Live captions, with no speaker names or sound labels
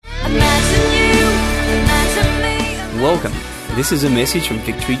Welcome. This is a message from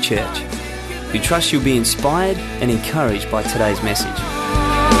Victory Church. We trust you'll be inspired and encouraged by today's message.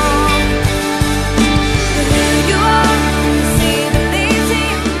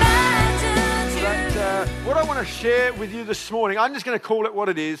 What I want to share with you this morning, I'm just going to call it what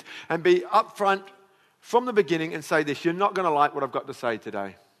it is and be upfront from the beginning and say this: you're not going to like what I've got to say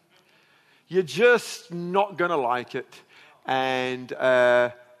today. You're just not going to like it, and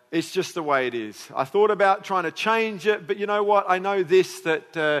it's just the way it is. I thought about trying to change it, but you know what? I know this,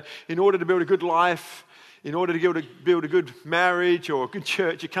 that in order to build a good life, in order to build a good marriage or a good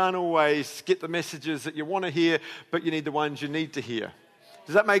church, you can't always get the messages that you want to hear, but you need the ones you need to hear.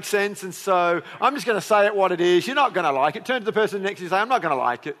 Does that make sense? And so I'm just going to say it what it is. You're not going to like it. Turn to the person next to you and say, I'm not going to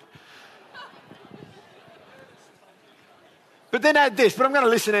like it. But then add this, but I'm going to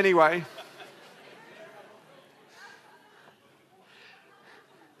listen anyway.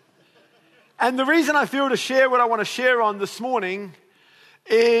 And the reason I feel to share what I want to share on this morning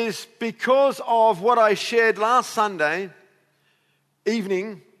is because of what I shared last Sunday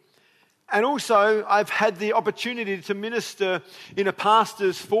evening. And also, I've had the opportunity to minister in a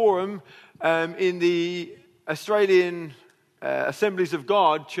pastor's forum in the Australian Assemblies of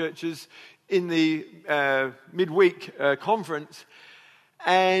God churches in the midweek conference.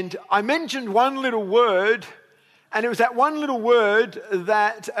 And I mentioned one little word. And it was that one little word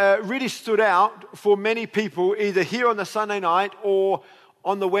that really stood out for many people, either here on the Sunday night or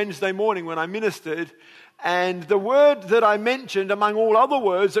on the Wednesday morning when I ministered. And the word that I mentioned, among all other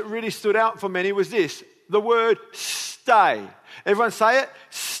words that really stood out for many, was this: the word stay. Everyone say it?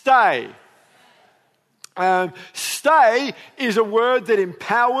 Stay. Stay is a word that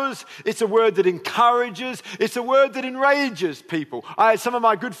empowers, it's a word that encourages, it's a word that enrages people. I had some of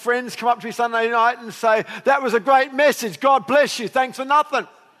my good friends come up to me Sunday night and say, that was a great message, God bless you, thanks for nothing.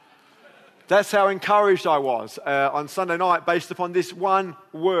 That's how encouraged I was on Sunday night based upon this one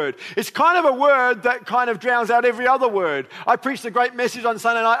word. It's kind of a word that kind of drowns out every other word. I preached a great message on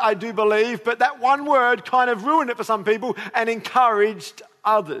Sunday night, I do believe, but that one word kind of ruined it for some people and encouraged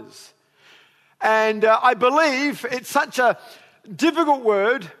others. And I believe it's such a difficult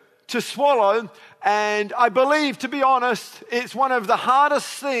word to swallow. And I believe, to be honest, it's one of the hardest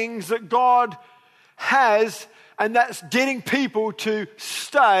things that God has, and that's getting people to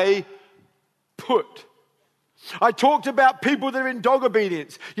stay put. I talked about people that are in dog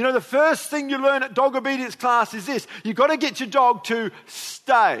obedience. You know, the first thing you learn at dog obedience class is this: you've got to get your dog to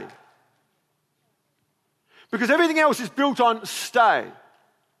stay. Because everything else is built on stay.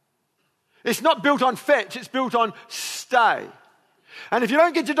 It's not built on fetch, it's built on stay. And if you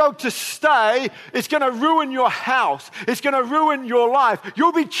don't get your dog to stay, it's going to ruin your house. It's going to ruin your life.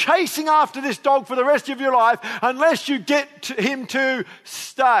 You'll be chasing after this dog for the rest of your life unless you get him to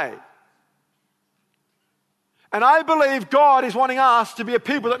stay. And I believe God is wanting us to be a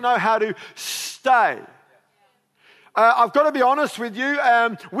people that know how to stay. I've got to be honest with you,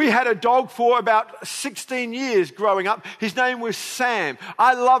 we had a dog for about 16 years growing up. His name was Sam.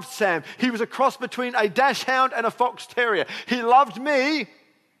 I loved Sam. He was a cross between a dachshund and a fox terrier. He loved me,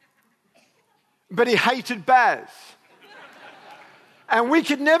 but he hated Baz. And we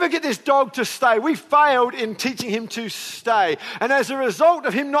could never get this dog to stay. We failed in teaching him to stay. And as a result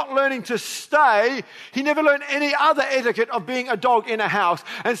of him not learning to stay, he never learned any other etiquette of being a dog in a house.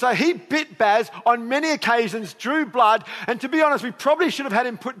 And so he bit Baz on many occasions, drew blood. And to be honest, we probably should have had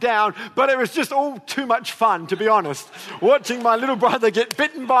him put down, but it was just all too much fun, to be honest. Watching my little brother get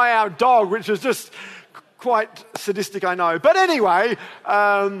bitten by our dog, which was just quite sadistic, I know. But anyway,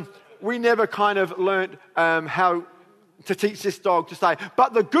 we never kind of learnt how to teach this dog to stay.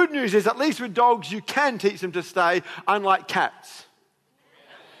 But the good news is, at least with dogs, you can teach them to stay, unlike cats.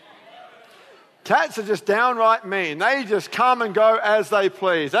 Cats are just downright mean. They just come and go as they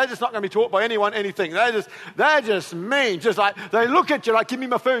please. They're just not going to be taught by anyone anything. They're just mean. Just like, they look at you like, give me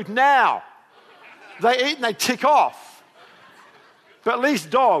my food now. They eat and they tick off. But at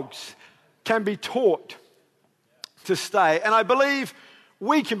least dogs can be taught to stay. And I believe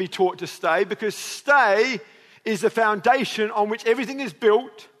we can be taught to stay, because stay is the foundation on which everything is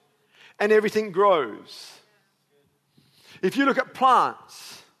built and everything grows. If you look at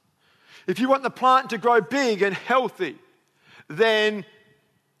plants, if you want the plant to grow big and healthy, then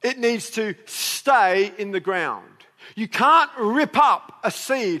it needs to stay in the ground. You can't rip up a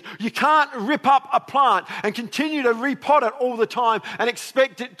seed. You can't rip up a plant and continue to repot it all the time and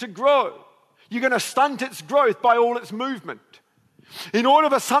expect it to grow. You're going to stunt its growth by all its movement. In order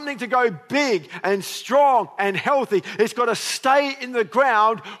for something to go big and strong and healthy, it's got to stay in the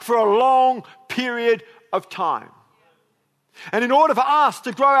ground for a long period of time. And in order for us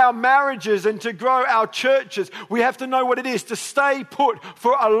to grow our marriages and to grow our churches, we have to know what it is to stay put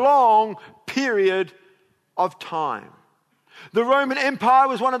for a long period of time. The Roman Empire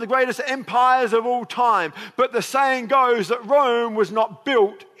was one of the greatest empires of all time, but the saying goes that Rome was not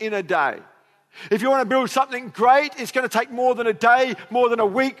built in a day. If you want to build something great, it's going to take more than a day, more than a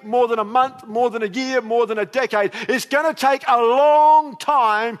week, more than a month, more than a year, more than a decade. It's going to take a long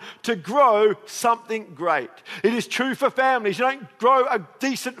time to grow something great. It is true for families. You don't grow a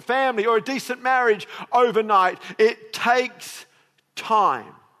decent family or a decent marriage overnight. It takes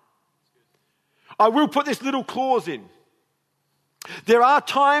time. I will put this little clause in. There are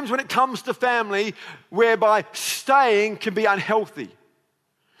times when it comes to family whereby staying can be unhealthy.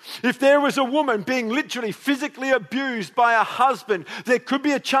 If there was a woman being literally physically abused by a husband, there could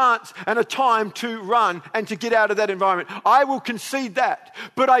be a chance and a time to run and to get out of that environment. I will concede that.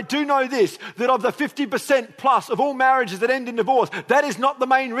 But I do know this, that of the 50% plus of all marriages that end in divorce, that is not the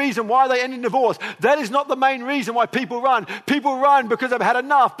main reason why they end in divorce. That is not the main reason why people run. People run because they've had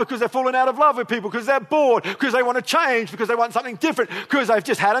enough, because they've fallen out of love with people, because they're bored, because they want to change, because they want something different, because they've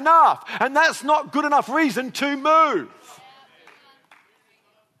just had enough. And that's not good enough reason to move.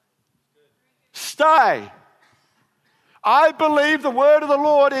 Stay. I believe the word of the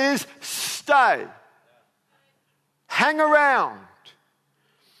Lord is stay. Hang around.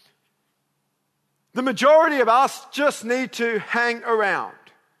 The majority of us just need to hang around.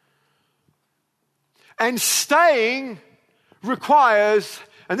 And staying requires,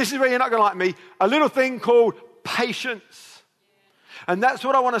 and this is where you're not going to like me, a little thing called patience. And that's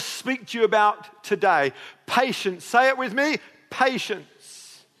what I want to speak to you about today. Patience. Say it with me. Patience.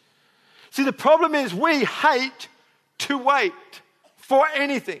 See, the problem is we hate to wait for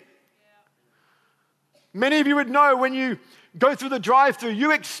anything. Many of you would know when you go through the drive-thru,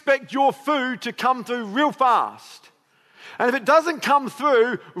 you expect your food to come through real fast. And if it doesn't come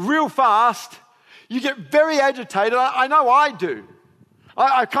through real fast, you get very agitated. I know I do.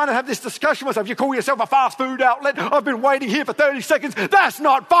 I kind of have this discussion with myself. You call yourself a fast food outlet. I've been waiting here for 30 seconds. That's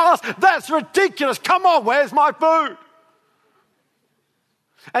not fast. That's ridiculous. Come on, where's my food?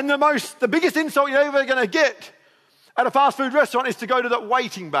 And the biggest insult you're ever going to get at a fast food restaurant is to go to that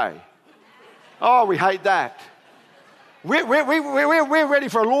waiting bay. Oh, we hate that. We're ready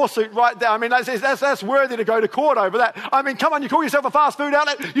for a lawsuit right there. I mean, that's worthy to go to court over that. I mean, come on, you call yourself a fast food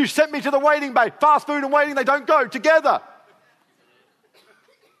outlet. You sent me to the waiting bay. Fast food and waiting, they don't go together.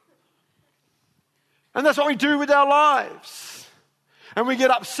 And that's what we do with our lives. And we get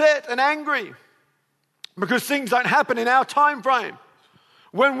upset and angry because things don't happen in our time frame.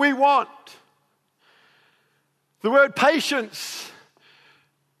 When we want. The word patience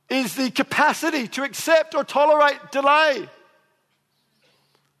is the capacity to accept or tolerate delay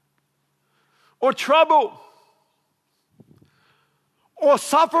or trouble or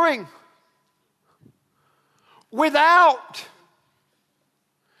suffering without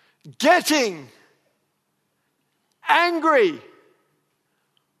getting angry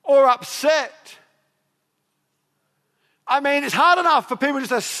or upset. I mean, it's hard enough for people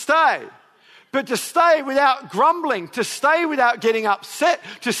just to stay, but to stay without grumbling, to stay without getting upset,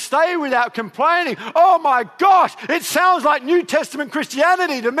 to stay without complaining. Oh my gosh, it sounds like New Testament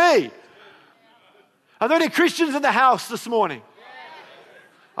Christianity to me. Are there any Christians in the house this morning?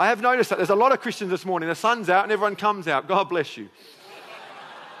 I have noticed that there's a lot of Christians this morning. The sun's out and everyone comes out. God bless you.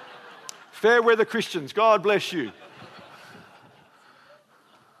 Fair weather Christians, God bless you.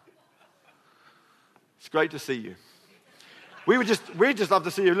 It's great to see you. We'd just love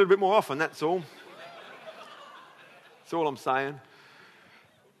to see you a little bit more often, that's all. That's all I'm saying.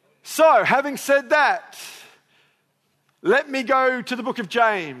 So, having said that, let me go to the book of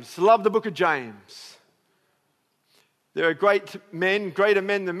James. Love the book of James. There are great men, greater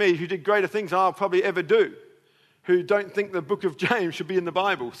men than me, who did greater things than I'll probably ever do, who don't think the book of James should be in the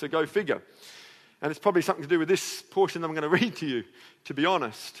Bible, so go figure. And it's probably something to do with this portion that I'm going to read to you, to be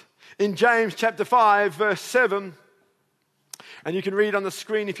honest. In James chapter 5, verse 7, and you can read on the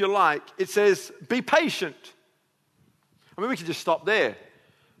screen if you like, it says, be patient. I mean, we could just stop there.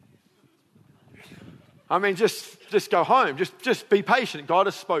 I mean, just go home. Just be patient. God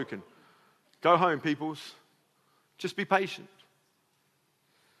has spoken. Go home, peoples. Just be patient.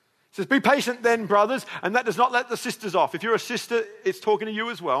 It says, be patient then, brothers, and that does not let the sisters off. If you're a sister, it's talking to you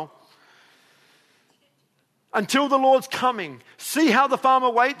as well. Until the Lord's coming. See how the farmer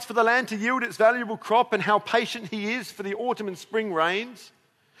waits for the land to yield its valuable crop and how patient he is for the autumn and spring rains.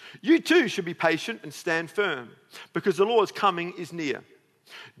 You too should be patient and stand firm because the Lord's coming is near.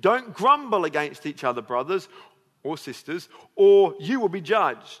 Don't grumble against each other, brothers or sisters, or you will be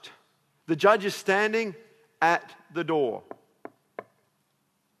judged. The judge is standing at the door.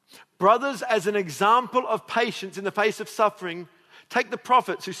 Brothers, as an example of patience in the face of suffering, take the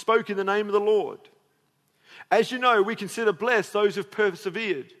prophets who spoke in the name of the Lord. As you know, we consider blessed those who've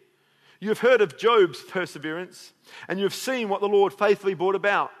persevered. You have heard of Job's perseverance, and you have seen what the Lord faithfully brought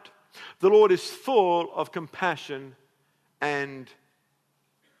about. The Lord is full of compassion and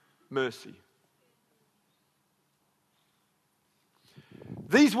mercy.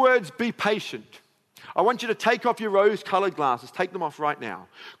 These words, be patient. I want you to take off your rose-colored glasses. Take them off right now.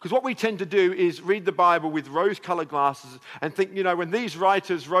 Because what we tend to do is read the Bible with rose-colored glasses and think, when these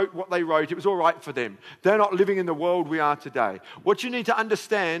writers wrote what they wrote, it was all right for them. They're not living in the world we are today. What you need to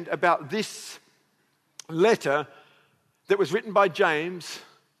understand about this letter that was written by James,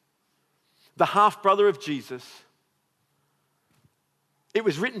 the half-brother of Jesus, it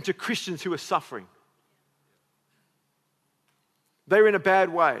was written to Christians who were suffering. They were in a bad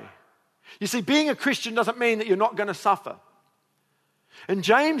way. You see, being a Christian doesn't mean that you're not going to suffer. And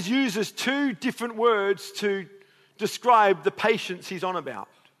James uses two different words to describe the patience he's on about.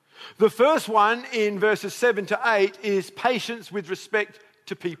 The first one in verses 7 to 8 is patience with respect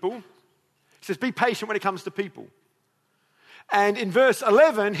to people. He says, be patient when it comes to people. And in verse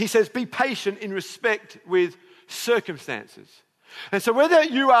 11, he says, be patient in respect with circumstances. And so whether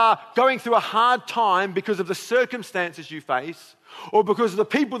you are going through a hard time because of the circumstances you face or because of the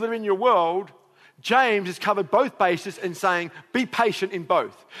people that are in your world, James has covered both bases in saying, be patient in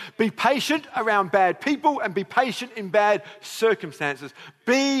both. Be patient around bad people and be patient in bad circumstances.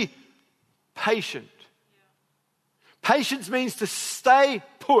 Be patient. Patience means to stay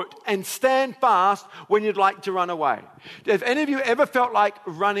put and stand fast when you'd like to run away. Have any of you ever felt like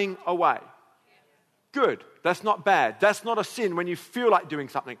running away? Good. That's not bad. That's not a sin when you feel like doing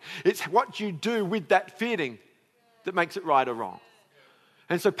something. It's what you do with that feeling that makes it right or wrong.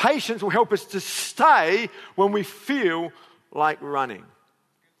 And so patience will help us to stay when we feel like running.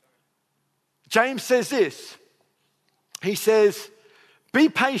 James says this. He says, be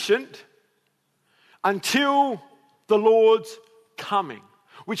patient until the Lord's coming,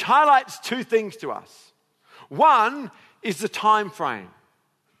 which highlights two things to us. One is the time frame.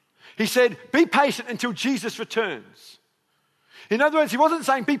 He said, be patient until Jesus returns. In other words, he wasn't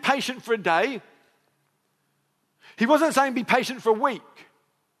saying be patient for a day. He wasn't saying be patient for a week.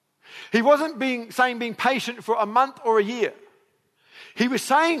 He wasn't saying being patient for a month or a year. He was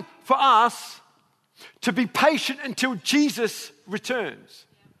saying for us to be patient until Jesus returns.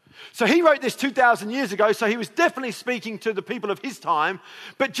 So he wrote this 2,000 years ago, so he was definitely speaking to the people of his time,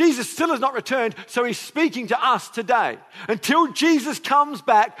 but Jesus still has not returned, so he's speaking to us today. Until Jesus comes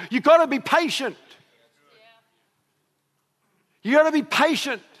back, you've got to be patient. You've got to be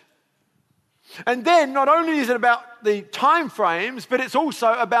patient. And then not only is it about the time frames, but it's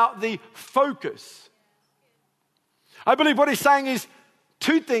also about the focus. I believe what he's saying is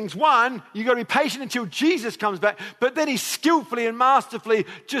two things. One, you've got to be patient until Jesus comes back, but then he skillfully and masterfully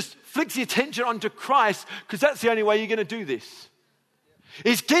just flicks the attention onto Christ, because that's the only way you're going to do this.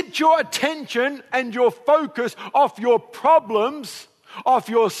 Is get your attention and your focus off your problems, off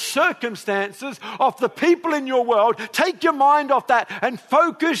your circumstances, off the people in your world. Take your mind off that and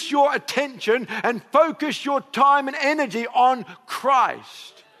focus your attention and focus your time and energy on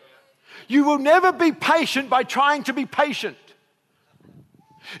Christ. You will never be patient by trying to be patient.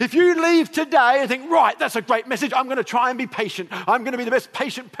 If you leave today and think, right, that's a great message, I'm going to try and be patient. I'm going to be the best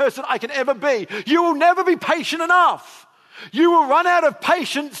patient person I can ever be. You will never be patient enough. You will run out of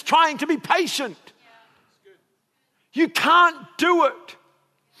patience trying to be patient. You can't do it.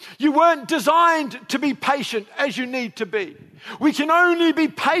 You weren't designed to be patient as you need to be. We can only be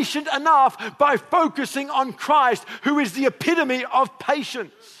patient enough by focusing on Christ, who is the epitome of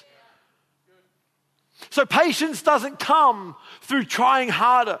patience. So patience doesn't come through trying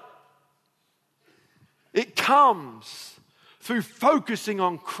harder. It comes through focusing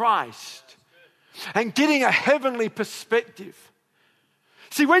on Christ and getting a heavenly perspective.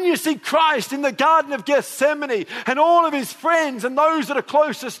 See, when you see Christ in the Garden of Gethsemane and all of his friends and those that are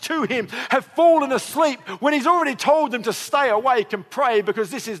closest to him have fallen asleep when he's already told them to stay awake and pray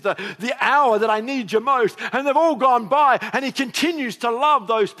because this is the hour that I need you most, and they've all gone by, and he continues to love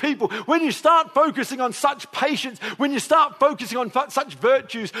those people. When you start focusing on such patience, when you start focusing on such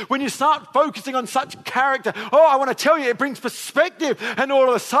virtues, when you start focusing on such character, I want to tell you, it brings perspective, and all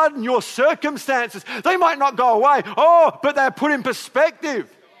of a sudden your circumstances, they might not go away, but they're put in perspective.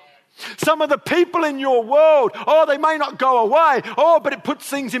 Some of the people in your world, they may not go away. But it puts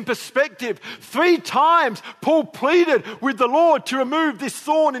things in perspective. 3 times Paul pleaded with the Lord to remove this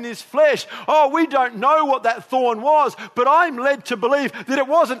thorn in his flesh. We don't know what that thorn was, but I'm led to believe that it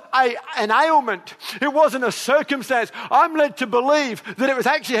wasn't an ailment. It wasn't a circumstance. I'm led to believe that it was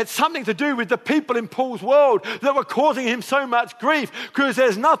actually had something to do with the people in Paul's world that were causing him so much grief, because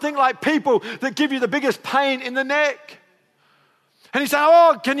there's nothing like people that give you the biggest pain in the neck. And he's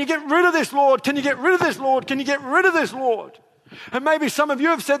saying, can you get rid of this, Lord? Can you get rid of this, Lord? Can you get rid of this, Lord? And maybe some of you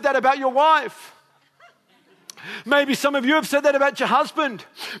have said that about your wife. Maybe some of you have said that about your husband.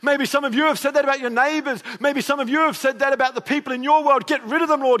 Maybe some of you have said that about your neighbors. Maybe some of you have said that about the people in your world. Get rid of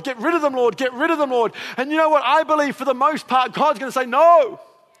them, Lord. Get rid of them, Lord. Get rid of them, Lord. And you know what? I believe for the most part, God's going to say, no.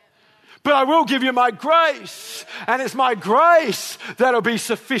 But I will give you my grace. And it's my grace that'll be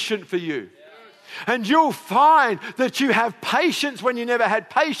sufficient for you. And you'll find that you have patience when you never had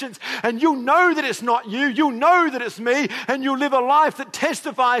patience. And you'll know that it's not you. You'll know that it's me. And you'll live a life that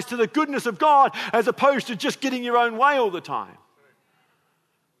testifies to the goodness of God as opposed to just getting your own way all the time.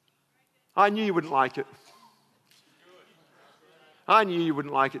 I knew you wouldn't like it. I knew you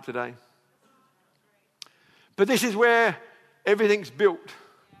wouldn't like it today. But this is where everything's built.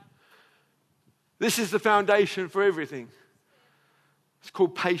 This is the foundation for everything. It's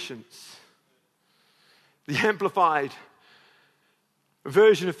called patience. The Amplified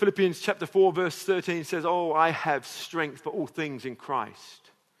version of Philippians chapter 4 verse 13 says, I have strength for all things in Christ,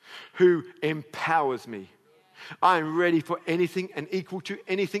 who empowers me. I am ready for anything and equal to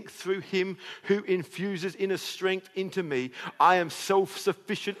anything through him who infuses inner strength into me. I am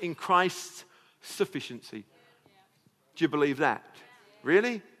self-sufficient in Christ's sufficiency. Do you believe that?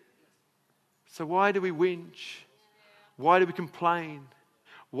 Really? So why do we whinge? Why do we complain?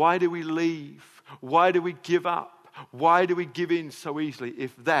 Why do we leave? Why do we give up? Why do we give in so easily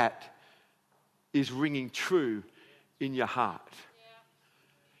if that is ringing true in your heart?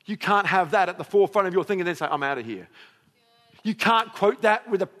 You can't have that at the forefront of your thing and then say, I'm out of here. You can't quote that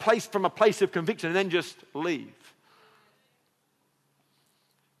from a place of conviction and then just leave.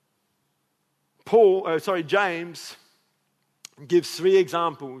 James gives 3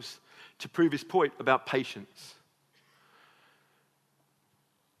 examples to prove his point about patience.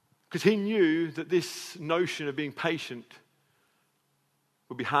 Because he knew that this notion of being patient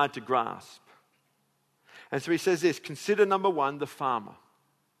would be hard to grasp. And so he says this, consider number 1, the farmer.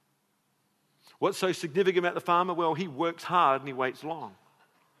 What's so significant about the farmer? Well, he works hard and he waits long.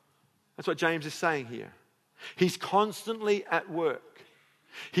 That's what James is saying here. He's constantly at work.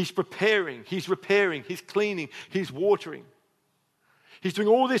 He's preparing, he's repairing, he's cleaning, he's watering. He's doing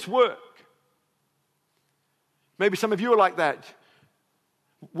all this work. Maybe some of you are like that.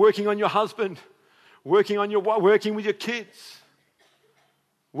 Working on your husband, working on your wife, working with your kids,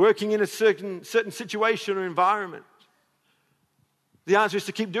 working in a certain situation or environment. The answer is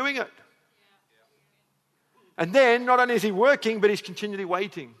to keep doing it. And then not only is he working, but he's continually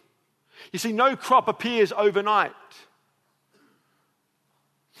waiting. You see, no crop appears overnight.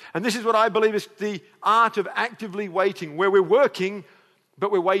 And this is what I believe is the art of actively waiting, where we're working,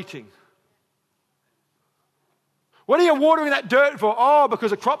 but we're waiting. What are you watering that dirt for?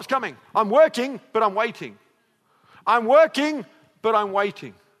 Because a crop's coming. I'm working, but I'm waiting. I'm working, but I'm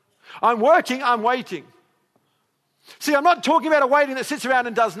waiting. I'm working, I'm waiting. See, I'm not talking about a waiting that sits around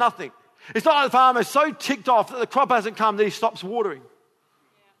and does nothing. It's not like the farmer's so ticked off that the crop hasn't come that he stops watering.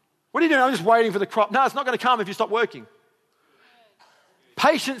 What are you doing? I'm just waiting for the crop. No, it's not going to come if you stop working.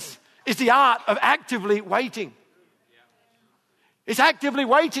 Patience is the art of actively waiting. It's actively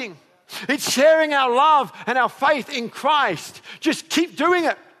waiting. It's sharing our love and our faith in Christ. Just keep doing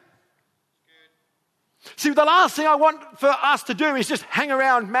it. See, the last thing I want for us to do is just hang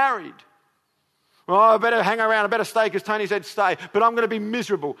around married. I better hang around. I better stay because Tony said stay. But I'm going to be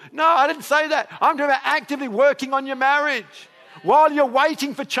miserable. No, I didn't say that. I'm talking about actively working on your marriage. While you're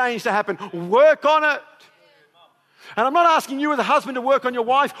waiting for change to happen, work on it. And I'm not asking you as a husband to work on your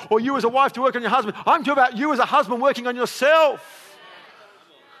wife or you as a wife to work on your husband. I'm talking about you as a husband working on yourself.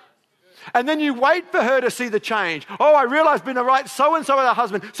 And then you wait for her to see the change. I realize I've been the right so-and-so with her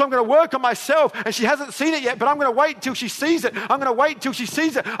husband, so I'm going to work on myself. And she hasn't seen it yet, but I'm going to wait until she sees it. I'm going to wait until she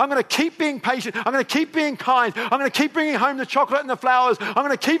sees it. I'm going to keep being patient. I'm going to keep being kind. I'm going to keep bringing home the chocolate and the flowers. I'm going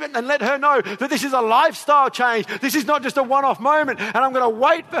to keep it and let her know that this is a lifestyle change. This is not just a one-off moment. And I'm going to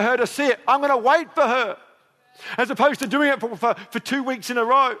wait for her to see it. I'm going to wait for her. As opposed to doing it for 2 weeks in a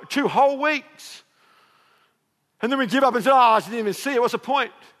row, 2 whole weeks. And then we give up and say, I didn't even see it. What's the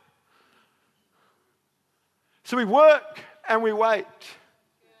point? So we work and we wait.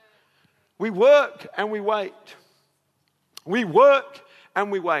 We work and we wait. We work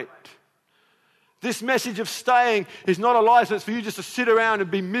and we wait. This message of staying is not a license for you just to sit around and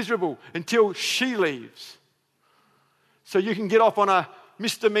be miserable until she leaves. So you can get off on a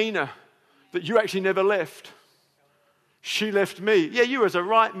misdemeanor that you actually never left. She left me. Yeah, you was a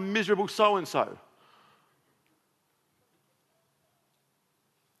right miserable so-and-so.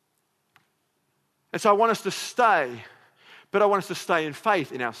 And so I want us to stay, but I want us to stay in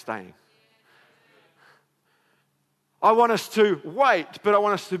faith in our staying. I want us to wait, but I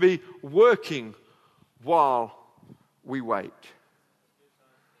want us to be working while we wait.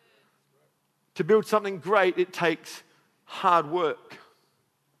 To build something great, it takes hard work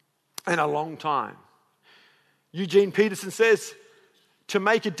and a long time. Eugene Peterson says, to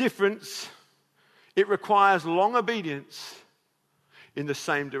make a difference, it requires long obedience in the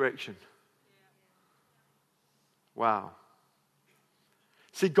same direction. Wow.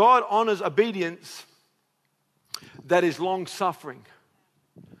 See, God honors obedience that is long-suffering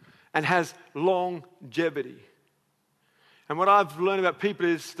and has longevity. And what I've learned about people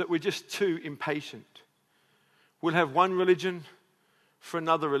is that we're just too impatient. We'll have one religion for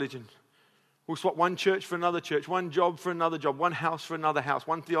another religion. We'll swap one church for another church, one job for another job, one house for another house,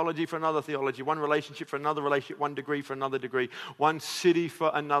 one theology for another theology, one relationship for another relationship, one degree for another degree, one city for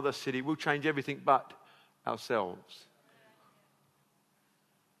another city. We'll change everything but ourselves.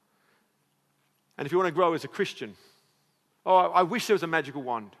 And if you want to grow as a Christian, I wish there was a magical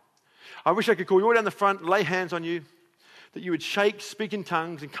wand. I wish I could call you all down the front, lay hands on you, that you would shake, speak in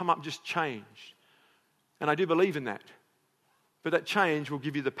tongues, and come up just changed. And I do believe in that. But that change will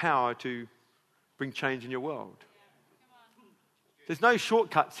give you the power to bring change in your world. There's no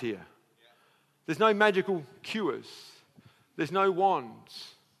shortcuts here. There's no magical cures. There's no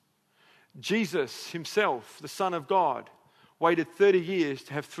wands. Jesus himself, the Son of God, waited 30 years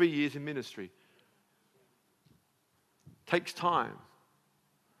to have 3 years in ministry. Takes time.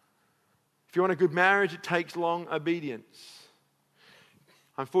 If you want a good marriage, it takes long obedience.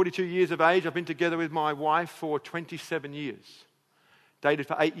 I'm 42 years of age. I've been together with my wife for 27 years. Dated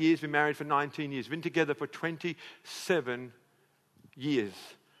for 8 years, been married for 19 years. Been together for 27 years.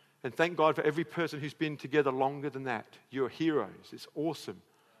 And thank God for every person who's been together longer than that. You're heroes. It's awesome.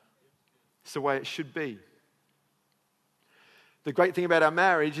 It's the way it should be. The great thing about our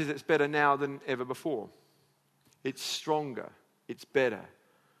marriage is it's better now than ever before. It's stronger. It's better.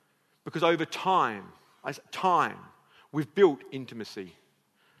 Because over time, we've built intimacy.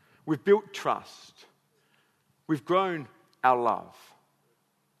 We've built trust. We've grown our love.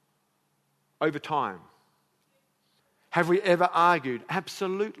 Over time. Have we ever argued?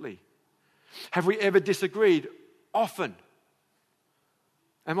 Absolutely. Have we ever disagreed? Often.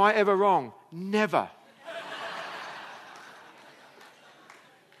 Am I ever wrong? Never.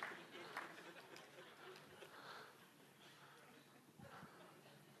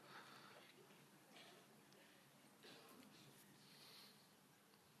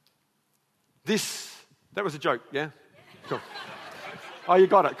 That was a joke, yeah? Cool. Oh, you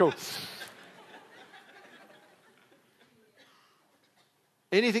got it, cool.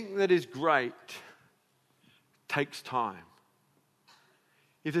 Anything that is great takes time.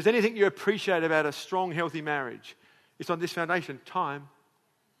 If there's anything you appreciate about a strong, healthy marriage, it's on this foundation, time.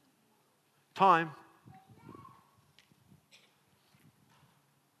 Time.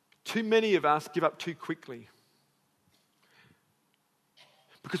 Too many of us give up too quickly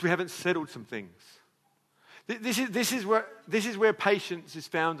because we haven't settled some things. This is where patience is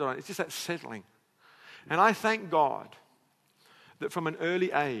founded on. It's just that settling. And I thank God that from an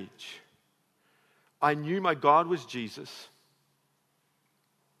early age, I knew my God was Jesus.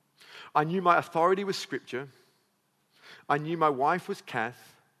 I knew my authority was Scripture. I knew my wife was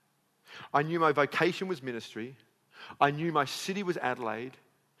Kath. I knew my vocation was ministry. I knew my city was Adelaide.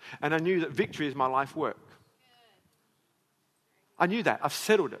 And I knew that victory is my life work. I knew that. I've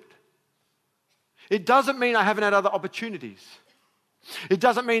settled it. It doesn't mean I haven't had other opportunities. It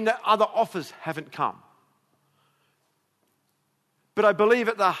doesn't mean that other offers haven't come. But I believe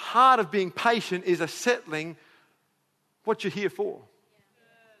at the heart of being patient is a settling what you're here for.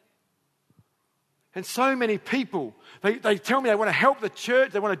 And so many people, they tell me they want to help the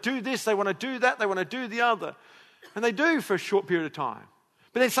church, they want to do this, they want to do that, they want to do the other. And they do for a short period of time.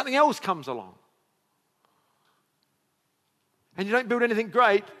 But then something else comes along. And you don't build anything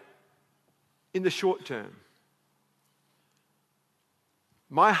great in the short term.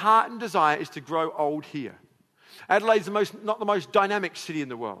 My heart and desire is to grow old here. Adelaide's not the most dynamic city in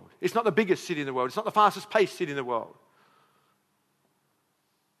the world. It's not the biggest city in the world. It's not the fastest paced city in the world.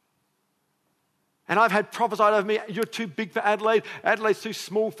 And I've had prophesied over me, you're too big for Adelaide. Adelaide's too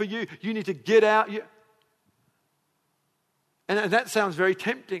small for you. You need to get out. And that sounds very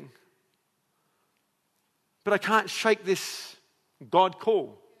tempting. But I can't shake this God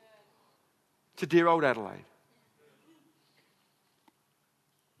call to dear old Adelaide.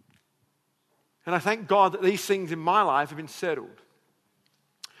 And I thank God that these things in my life have been settled.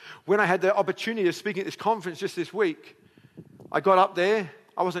 When I had the opportunity of speaking at this conference just this week, I got up there.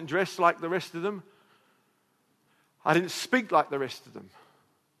 I wasn't dressed like the rest of them. I didn't speak like the rest of them.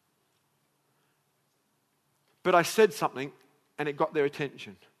 But I said something and it got their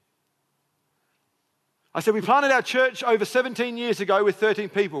attention. I said, we planted our church over 17 years ago with 13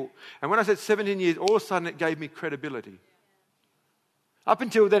 people. And when I said 17 years, all of a sudden it gave me credibility. Up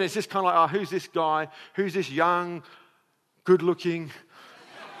until then, it's just kind of like, oh, who's this guy? Who's this young, good-looking,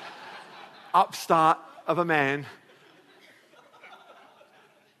 upstart of a man?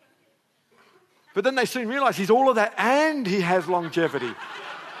 But then they soon realize he's all of that and he has longevity.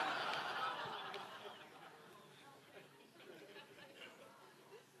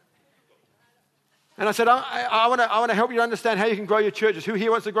 And I said, I want to help you understand how you can grow your churches. Who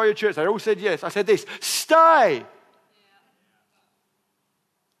here wants to grow your church? They all said yes. I said this, stay.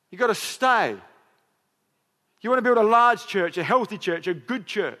 You've got to stay. You want to build a large church, a healthy church, a good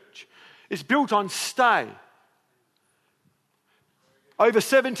church. It's built on stay. Over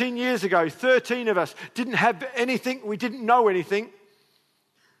 17 years ago, 13 of us didn't have anything. We didn't know anything.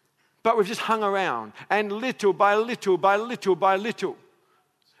 But we've just hung around. And little by little by little by little.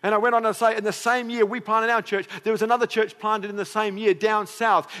 And I went on to say, in the same year we planted our church, there was another church planted in the same year down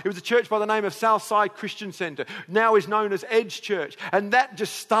south. It was a church by the name of Southside Christian Centre, now is known as Edge Church. And that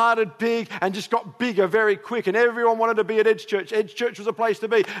just started big and just got bigger very quick. And everyone wanted to be at Edge Church. Edge Church was a place to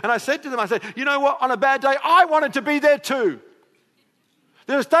be. And I said to them, I said, you know what? On a bad day, I wanted to be there too.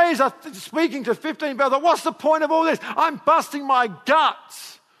 There was days I was speaking to 15 people. I thought, what's the point of all this? I'm busting my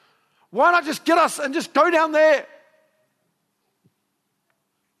guts. Why not just get us and just go down there?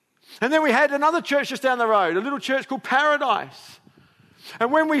 And then we had another church just down the road, a little church called Paradise.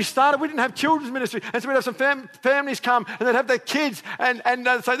 And when we started, we didn't have children's ministry. And so we'd have some families come and they'd have their kids and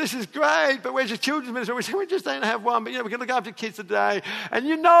say, this is great, but where's your children's ministry? We said, we just don't have one, but we can look after kids today. And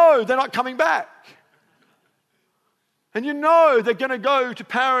they're not coming back. And they're going to go to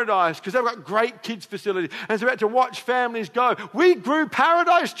Paradise because they've got great kids facilities. And so we had to watch families go. We grew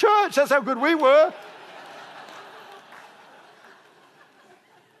Paradise Church. That's how good we were.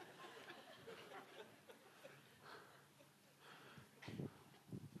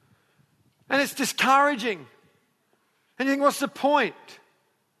 And it's discouraging. And you think, what's the point?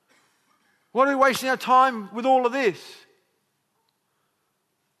 What are we wasting our time with all of this?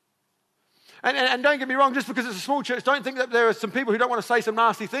 And don't get me wrong, just because it's a small church, don't think that there are some people who don't want to say some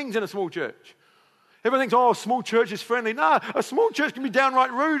nasty things in a small church. Everyone thinks, a small church is friendly. No, a small church can be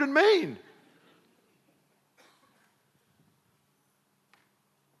downright rude and mean.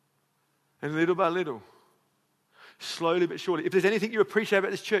 And little by little, slowly but surely, if there's anything you appreciate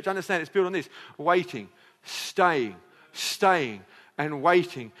about this church, understand it's built on this. Waiting, staying, and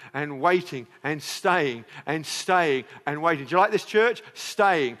waiting, and waiting, and staying, and staying, and waiting. Do you like this church?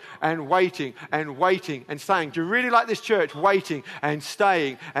 Staying, and waiting, and waiting, and staying. Do you really like this church? Waiting, and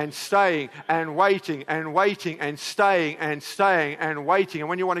staying, and staying, and waiting, and waiting, and staying, and staying, and waiting. And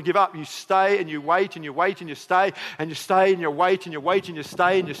when you want to give up, you stay, and you wait, and you wait, and you stay, and you stay, and you wait, and you wait, and you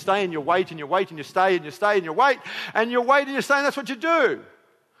stay, and you stay, and you wait, and you wait, and you stay, and you stay, and you wait, and you wait, and you stay, and that's what you do.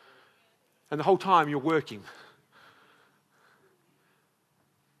 And the whole time you're working.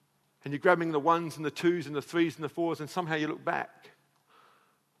 And you're grabbing the ones and the twos and the threes and the fours, and somehow you look back.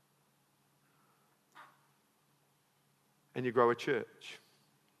 And you grow a church.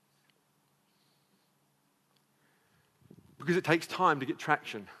 Because it takes time to get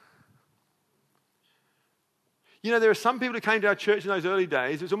traction. There are some people who came to our church in those early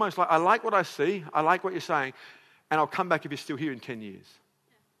days. It was almost like, I like what I see, I like what you're saying, and I'll come back if you're still here in 10 years.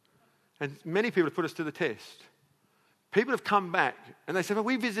 And many people have put us to the test. People have come back and they say, well,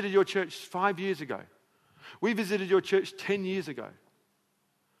 we visited your church 5 years ago. We visited your church 10 years ago.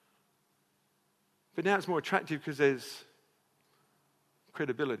 But now it's more attractive because there's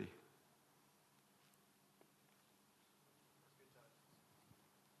credibility.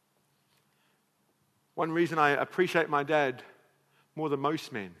 One reason I appreciate my dad more than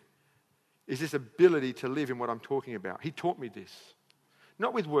most men is this ability to live in what I'm talking about. He taught me this.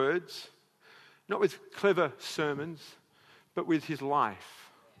 Not with words, not with clever sermons, but with his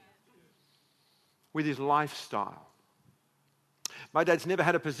life, with his lifestyle. My dad's never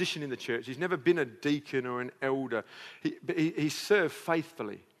had a position in the church. He's never been a deacon or an elder. He served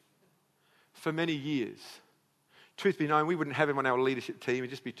faithfully for many years. Truth be known, we wouldn't have him on our leadership team. He'd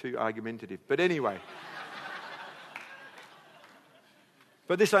just be too argumentative. But anyway.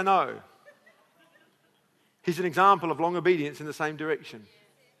 But this I know. He's an example of long obedience in the same direction.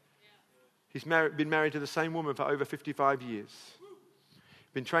 He's been married to the same woman for over 55 years.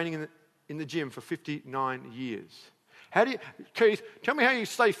 Been training in the gym for 59 years. Keith, tell me how you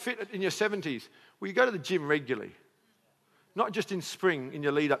stay fit in your 70s. Well, you go to the gym regularly. Not just in spring in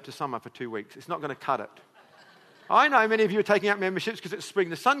your lead up to summer for 2 weeks. It's not going to cut it. I know many of you are taking out memberships because it's spring.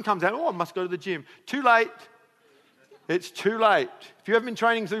 The sun comes out. Oh, I must go to the gym. Too late. It's too late. If you haven't been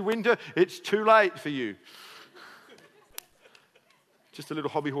training through winter, it's too late for you. Just a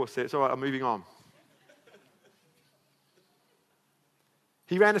little hobby horse there. It's all right, I'm moving on.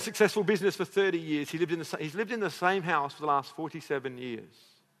 He ran a successful business for 30 years. He's lived in the same house for the last 47 years.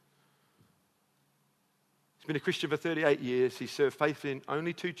 He's been a Christian for 38 years. He served faithfully in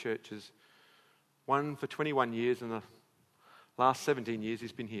only 2 churches, one for 21 years, and the last 17 years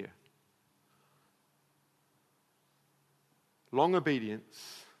he's been here. Long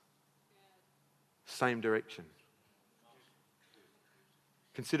obedience, same direction.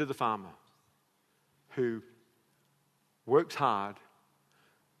 Consider the farmer who works hard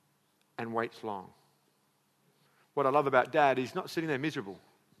and waits long. What I love about Dad, he's not sitting there miserable.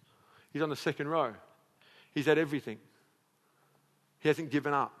 He's on the second row. He's had everything. He hasn't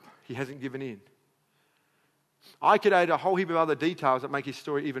given up. He hasn't given in. I could add a whole heap of other details that make his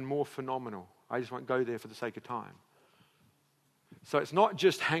story even more phenomenal. I just won't go there for the sake of time. So it's not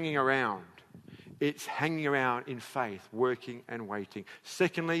just hanging around. It's hanging around in faith, working and waiting.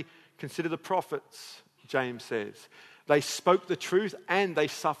 Secondly, consider the prophets, James says. They spoke the truth and they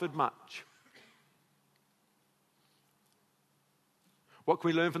suffered much. What can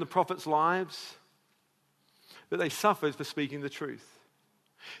we learn from the prophets' lives? That they suffered for speaking the truth.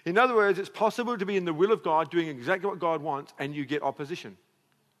 In other words, it's possible to be in the will of God, doing exactly what God wants, and you get opposition.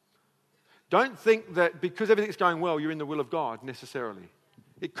 Don't think that because everything's going well, you're in the will of God necessarily.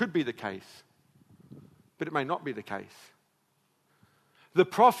 It could be the case, but it may not be the case. The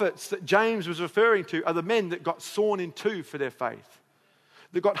prophets that James was referring to are the men that got sawn in two for their faith,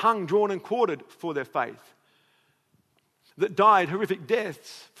 that got hung, drawn, and quartered for their faith, that died horrific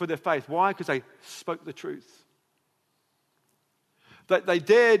deaths for their faith. Why? Because they spoke the truth. That they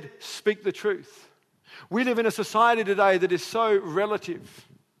dared speak the truth. We live in a society today that is so relative.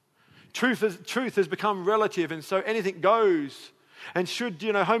 Truth has become relative, and so anything goes. And should,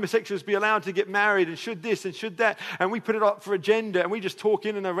 homosexuals be allowed to get married, and should this and should that, and we put it up for agenda, and we just talk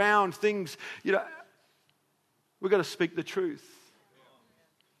in and around things, we've got to speak the truth.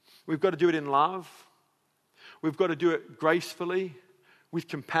 We've got to do it in love. We've got to do it gracefully, with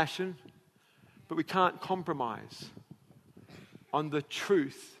compassion, but we can't compromise on the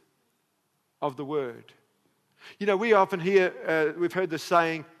truth of the word. We often hear, we've heard the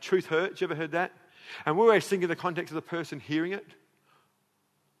saying, truth hurts. You ever heard that? And we always think in the context of the person hearing it.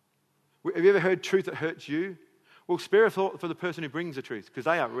 Have you ever heard truth that hurts you? Well, spare a thought for the person who brings the truth, because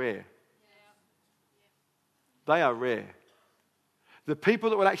they are rare. They are rare. The people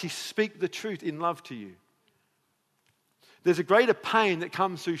that will actually speak the truth in love to you. There's a greater pain that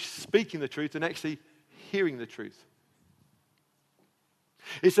comes through speaking the truth than actually hearing the truth.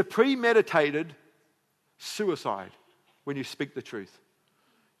 It's a premeditated suicide when you speak the truth.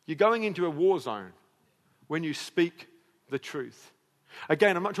 You're going into a war zone when you speak the truth.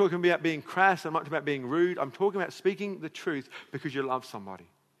 Again, I'm not talking about being crass, I'm not talking about being rude, I'm talking about speaking the truth because you love somebody.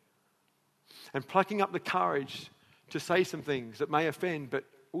 And plucking up the courage to say some things that may offend but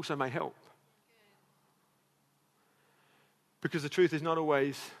also may help. Because the truth is not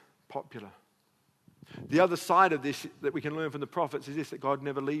always popular. The other side of this that we can learn from the prophets is this, that God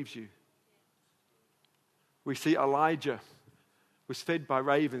never leaves you. We see Elijah was fed by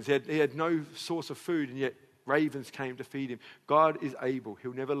ravens. He had no source of food, and yet ravens came to feed him. God is able.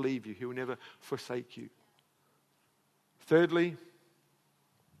 He'll never leave you. He'll never forsake you. Thirdly,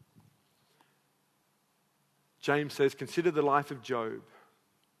 James says, consider the life of Job.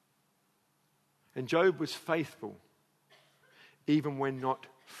 And Job was faithful, even when not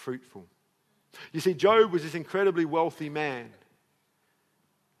fruitful. You see, Job was this incredibly wealthy man.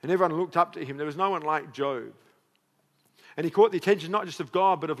 And everyone looked up to him. There was no one like Job. And he caught the attention not just of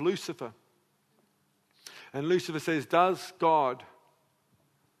God, but of Lucifer. And Lucifer says, does Job,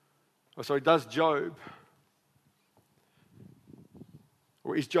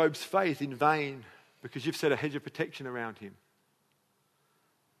 or is Job's faith in vain because you've set a hedge of protection around him?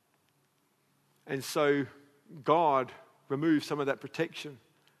 And so God removes some of that protection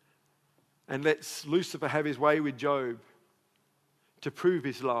and lets Lucifer have his way with Job to prove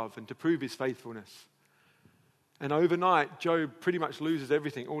his love and to prove his faithfulness. And overnight, Job pretty much loses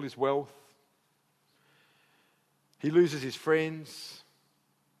everything, all his wealth. He loses his friends.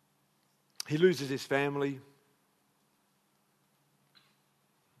 He loses his family.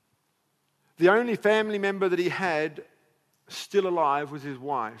 The only family member that he had still alive was his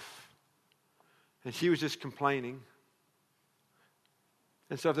wife. And she was just complaining.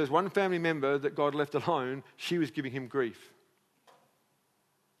 And so if there's one family member that God left alone, she was giving him grief.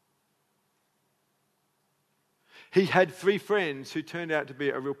 He had 3 friends who turned out to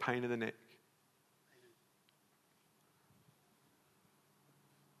be a real pain in the neck.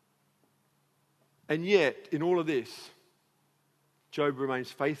 And yet, in all of this, Job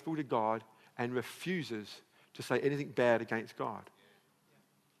remains faithful to God and refuses to say anything bad against God.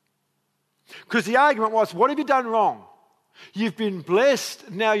 Because the argument was, what have you done wrong? You've been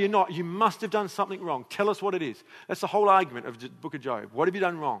blessed, now you're not. You must have done something wrong. Tell us what it is. That's the whole argument of the book of Job. What have you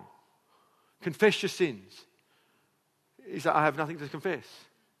done wrong? Confess your sins. He said, I have nothing to confess.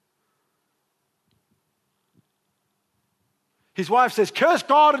 His wife says, curse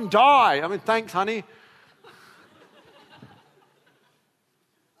God and die. I mean, thanks, honey.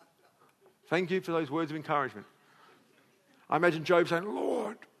 Thank you for those words of encouragement. I imagine Job saying,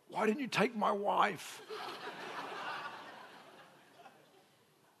 Lord, why didn't you take my wife?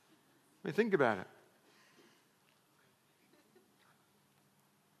 I mean, think about it.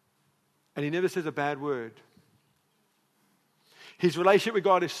 And he never says a bad word. His relationship with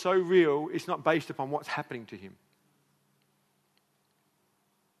God is so real, it's not based upon what's happening to him.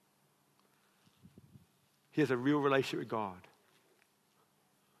 He has a real relationship with God.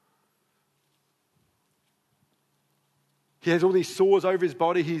 He has all these sores over his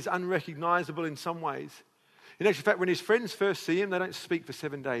body. He's unrecognizable in some ways. In actual fact, when his friends first see him, they don't speak for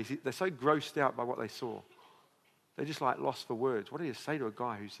 7 days. They're so grossed out by what they saw. They're just like lost for words. What do you say to a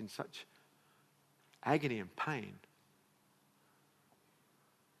guy who's in such agony and pain?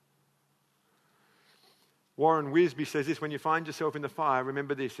 Warren Wisby says this, when you find yourself in the fire,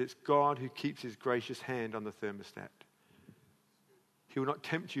 remember this, it's God who keeps his gracious hand on the thermostat. He will not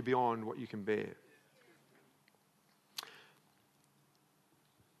tempt you beyond what you can bear.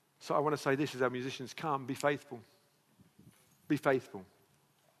 So I want to say this as our musicians come, be faithful. Be faithful.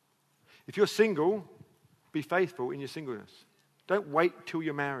 If you're single, be faithful in your singleness. Don't wait till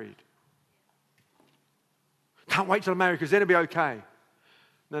you're married. Can't wait till I'm married because then it'll be okay.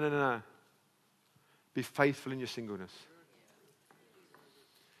 No. Be faithful in your singleness.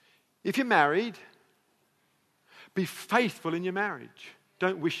 If you're married, be faithful in your marriage.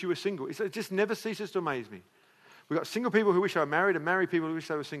 Don't wish you were single. It just never ceases to amaze me. We've got single people who wish they were married and married people who wish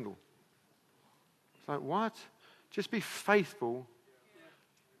they were single. It's like, what? Just be faithful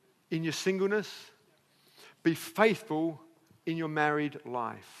in your singleness. Be faithful in your married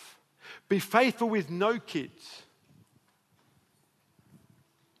life. Be faithful with no kids.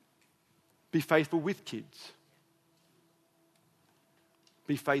 Be faithful with kids.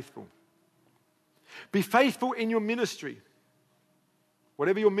 Be faithful. Be faithful in your ministry.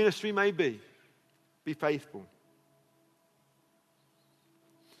 Whatever your ministry may be faithful.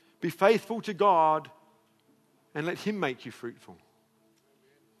 Be faithful to God and let him make you fruitful.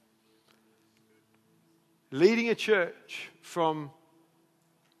 Leading a church from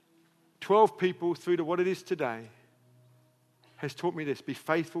 12 people through to what it is today has taught me this. Be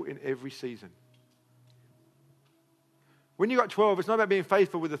faithful in every season. When you've got 12, it's not about being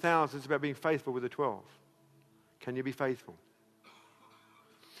faithful with the 1,000, it's about being faithful with the 12. Can you be faithful?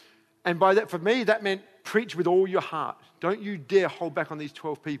 And by that, for me, that meant preach with all your heart. Don't you dare hold back on these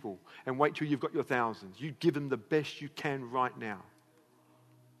 12 people and wait till you've got your thousands. You give them the best you can right now.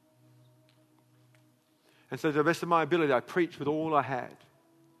 And so to the best of my ability, I preached with all I had.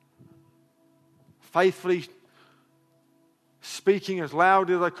 Faithfully speaking as loud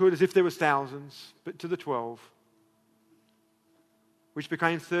as I could, as if there was thousands, but to the 12. Which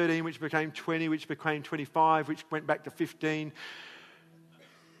became 13, which became 20, which became 25, which went back to 15,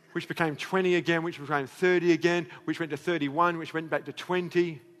 which became 20 again, which became 30 again, which went to 31, which went back to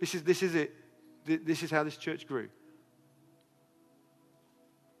 20. This is it. This is how this church grew.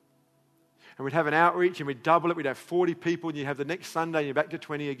 And we'd have an outreach and we'd double it. We'd have 40 people and you'd have the next Sunday and you're back to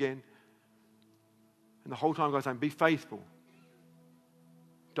 20 again. And the whole time God's saying, be faithful.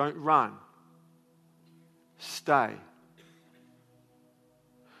 Don't run. Stay.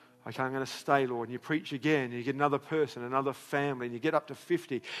 Okay, I'm going to stay, Lord. And you preach again, and you get another person, another family, and you get up to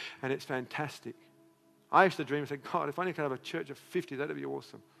 50, and it's fantastic. I used to dream and say, God, if I only could have a church of 50, that'd be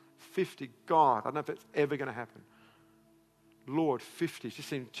awesome. 50, God, I don't know if it's ever going to happen. Lord, 50, it just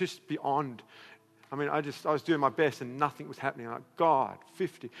seemed just beyond. I mean, I was doing my best, and nothing was happening. I'm like, God,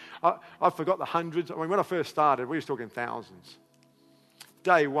 50. I forgot the hundreds. I mean, when I first started, we were talking thousands.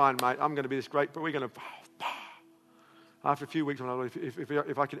 Day one, mate, I'm going to be this great, but we're going to... After a few weeks, I'm like,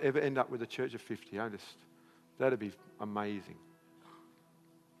 if I could ever end up with a church of 50, that'd be amazing.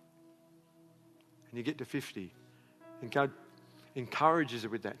 And you get to 50, and God encourages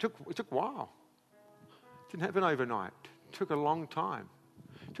it with that. It took a while. It didn't happen overnight. It took a long time.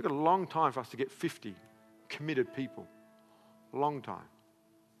 It took a long time for us to get 50 committed people. A long time.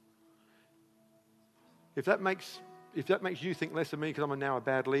 If that makes you think less of me because I'm now a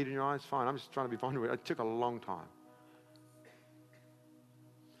bad leader in your eyes, fine. I'm just trying to be vulnerable. It took a long time.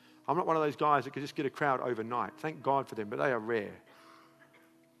 I'm not one of those guys that could just get a crowd overnight. Thank God for them, but they are rare.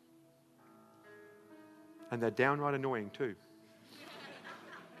 And they're downright annoying too.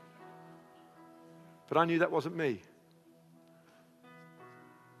 But I knew that wasn't me.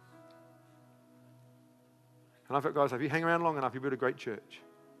 And I've got guys, if you hang around long enough, you build a great church.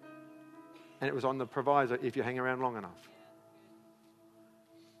 And it was on the proviso, if you hang around long enough.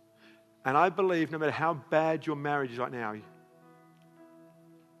 And I believe no matter how bad your marriage is right now,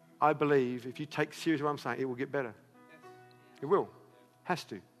 I believe if you take seriously what I'm saying, it will get better. It will. Has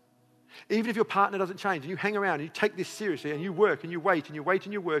to. Even if your partner doesn't change, and you hang around and you take this seriously and you work and you wait and you wait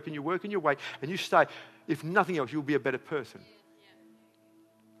and you work and you work and you wait and you stay, if nothing else, you'll be a better person.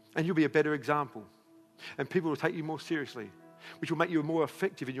 And you'll be a better example. And people will take you more seriously, which will make you more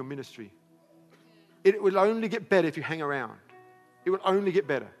effective in your ministry. It will only get better if you hang around. It will only get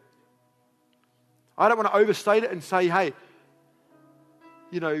better. I don't want to overstate it and say, hey,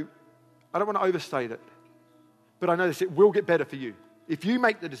 I don't want to overstate it. But I know this, it will get better for you. If you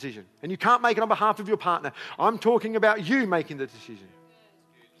make the decision, and you can't make it on behalf of your partner, I'm talking about you making the decision.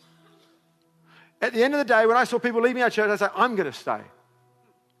 At the end of the day, when I saw people leaving our church, I said, I'm going to stay.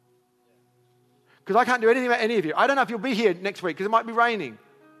 Because I can't do anything about any of you. I don't know if you'll be here next week because it might be raining.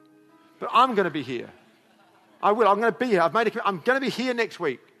 But I'm going to be here. I will. I'm going to be here. I'm going to be here next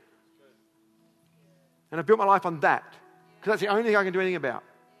week. And I've built my life on that. Because that's the only thing I can do anything about.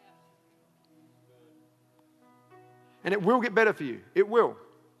 And it will get better for you. It will.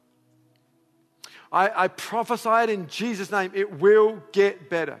 I prophesied in Jesus' name, it will get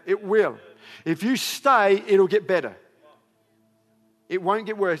better. It will. If you stay, it'll get better. It won't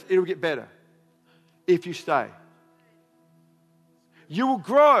get worse. It'll get better. If you stay. You will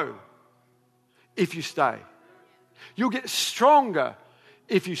grow if you stay. You'll get stronger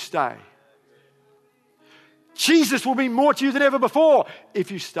if you stay. Jesus will mean more to you than ever before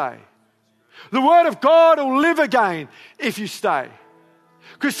if you stay. The Word of God will live again if you stay.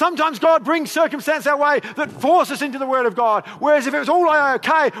 Because sometimes God brings circumstance our way that force us into the Word of God. Whereas if it was all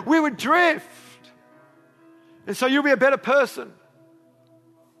okay, we would drift. And so you'll be a better person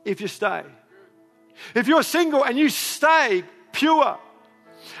if you stay. If you're single and you stay pure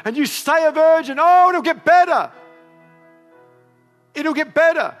and you stay a virgin, it'll get better. It'll get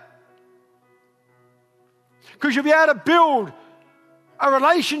better. Because you'll be able to build a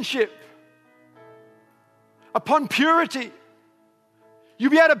relationship upon purity. You'll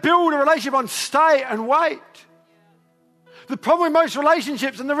be able to build a relationship on stay and wait. The problem with most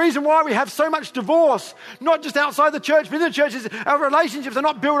relationships, and the reason why we have so much divorce, not just outside the church, but in the church, is our relationships are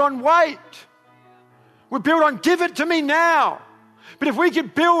not built on wait. We're built on give it to me now. But if we can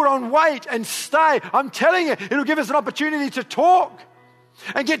build on wait and stay, I'm telling you, it'll give us an opportunity to talk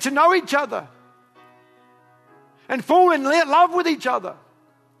and get to know each other and fall in love with each other.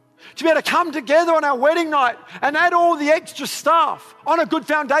 To be able to come together on our wedding night and add all the extra stuff on a good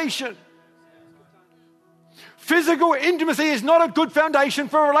foundation. Physical intimacy is not a good foundation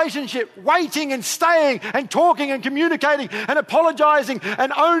for a relationship. Waiting and staying and talking and communicating and apologizing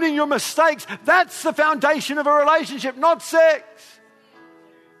and owning your mistakes, that's the foundation of a relationship, not sex.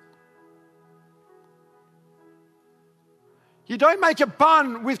 You don't make a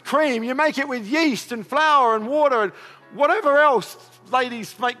bun with cream. You make it with yeast and flour and water and whatever else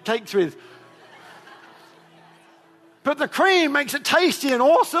ladies make cakes with. But the cream makes it tasty and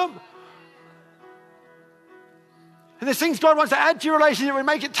awesome. And there's things God wants to add to your relationship and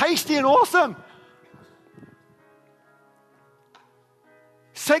make it tasty and awesome.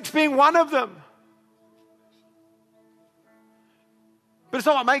 Sex being one of them. But it's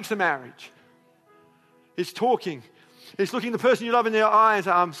not what makes a marriage. It's talking. It's looking the person you love in their eye and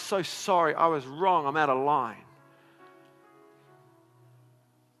saying, I'm so sorry, I was wrong, I'm out of line.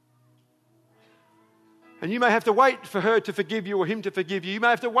 And you may have to wait for her to forgive you or him to forgive you. You may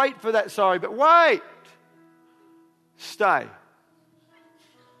have to wait for that sorry, but wait. Stay.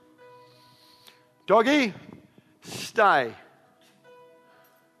 Doggy, stay.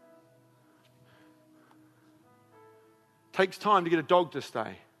 Takes time to get a dog to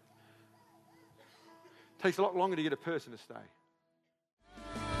stay. Takes a lot longer to get a person to stay.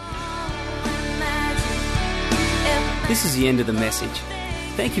 This is the end of the message.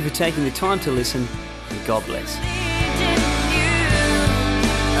 Thank you for taking the time to listen, and God bless.